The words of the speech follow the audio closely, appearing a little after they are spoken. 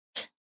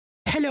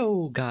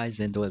Hello guys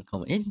and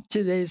welcome. In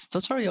today's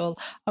tutorial,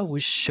 I will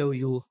show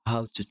you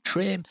how to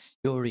trim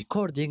your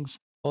recordings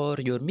or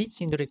your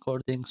meeting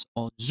recordings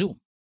on Zoom.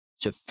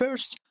 So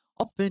first,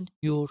 open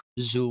your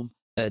Zoom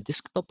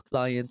desktop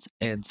client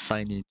and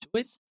sign into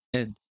it.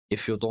 And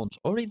if you don't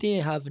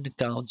already have an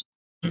account,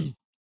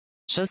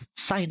 just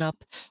sign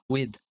up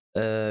with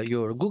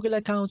your Google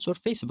account or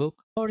Facebook,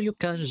 or you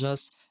can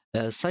just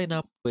sign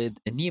up with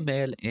an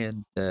email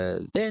and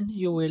then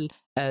you will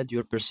add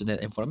your personal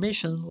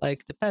information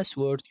like the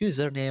password,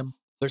 username,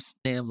 first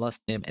name,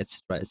 last name,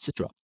 etc.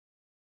 etc.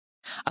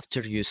 After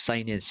you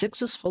sign in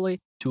successfully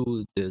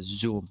to the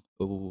Zoom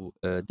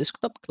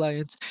desktop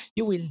client,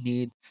 you will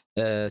need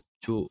to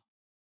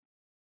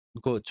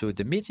go to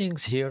the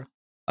meetings here.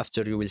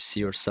 After you will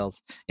see yourself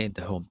in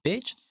the home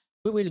page,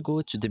 we will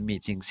go to the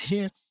meetings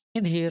here,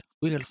 and here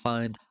we will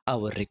find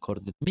our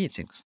recorded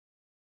meetings.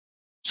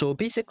 So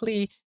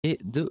basically,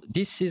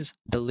 this is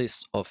the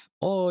list of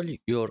all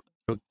your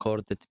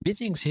recorded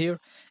meetings here,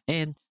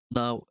 and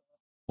now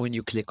when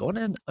you click on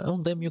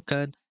them, you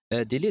can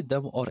delete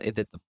them or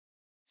edit them.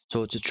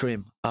 So to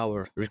trim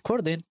our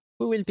recording,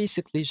 we will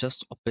basically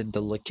just open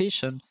the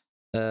location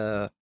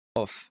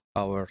of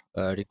our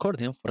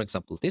recording, for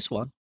example, this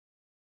one,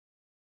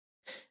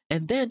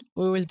 and then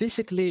we will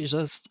basically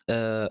just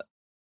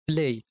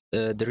play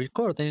the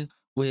recording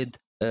with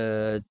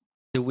the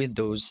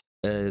Windows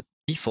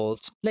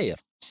default player.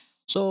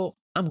 So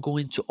I'm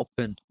going to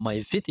open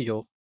my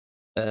video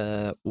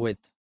with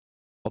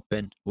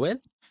open with,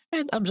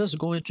 and I'm just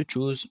going to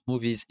choose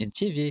movies and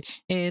TV,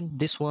 and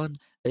this one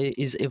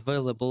is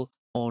available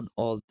on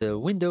all the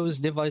Windows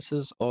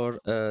devices or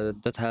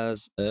that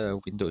has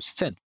Windows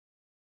 10.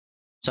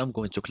 So I'm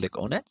going to click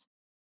on it,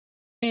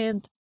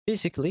 and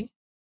basically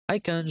I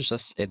can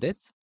just edit,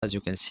 as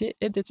you can see,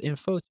 edit in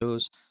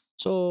photos.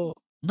 So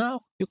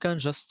now you can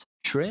just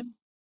trim,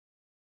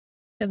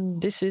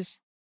 and this is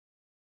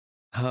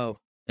how,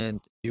 and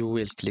you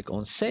will click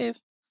on save,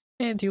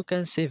 and you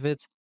can save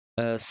it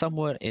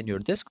somewhere in your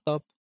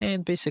desktop,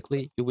 and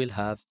basically you will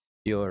have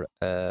your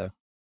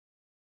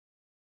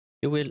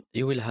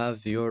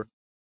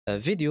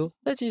video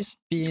that is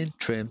being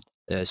trimmed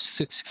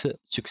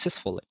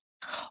successfully.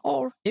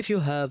 Or if you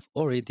have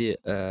already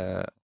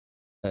uh,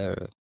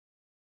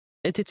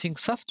 editing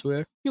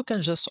software, you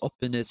can just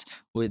open it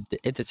with the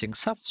editing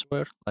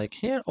software, like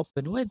here,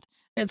 open with.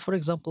 And for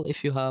example,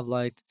 if you have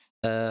like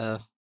uh,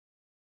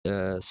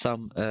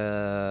 some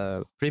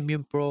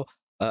Premium Pro,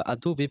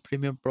 Adobe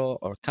Premium Pro,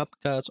 or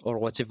CapCut, or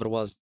whatever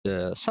was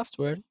the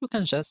software, you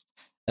can just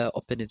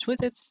open it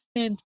with it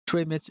and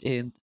trim it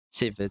and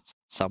save it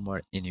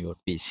somewhere in your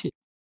PC.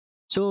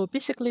 So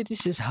basically,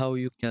 this is how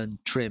you can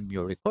trim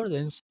your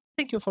recordings.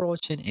 Thank you for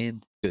watching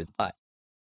and goodbye.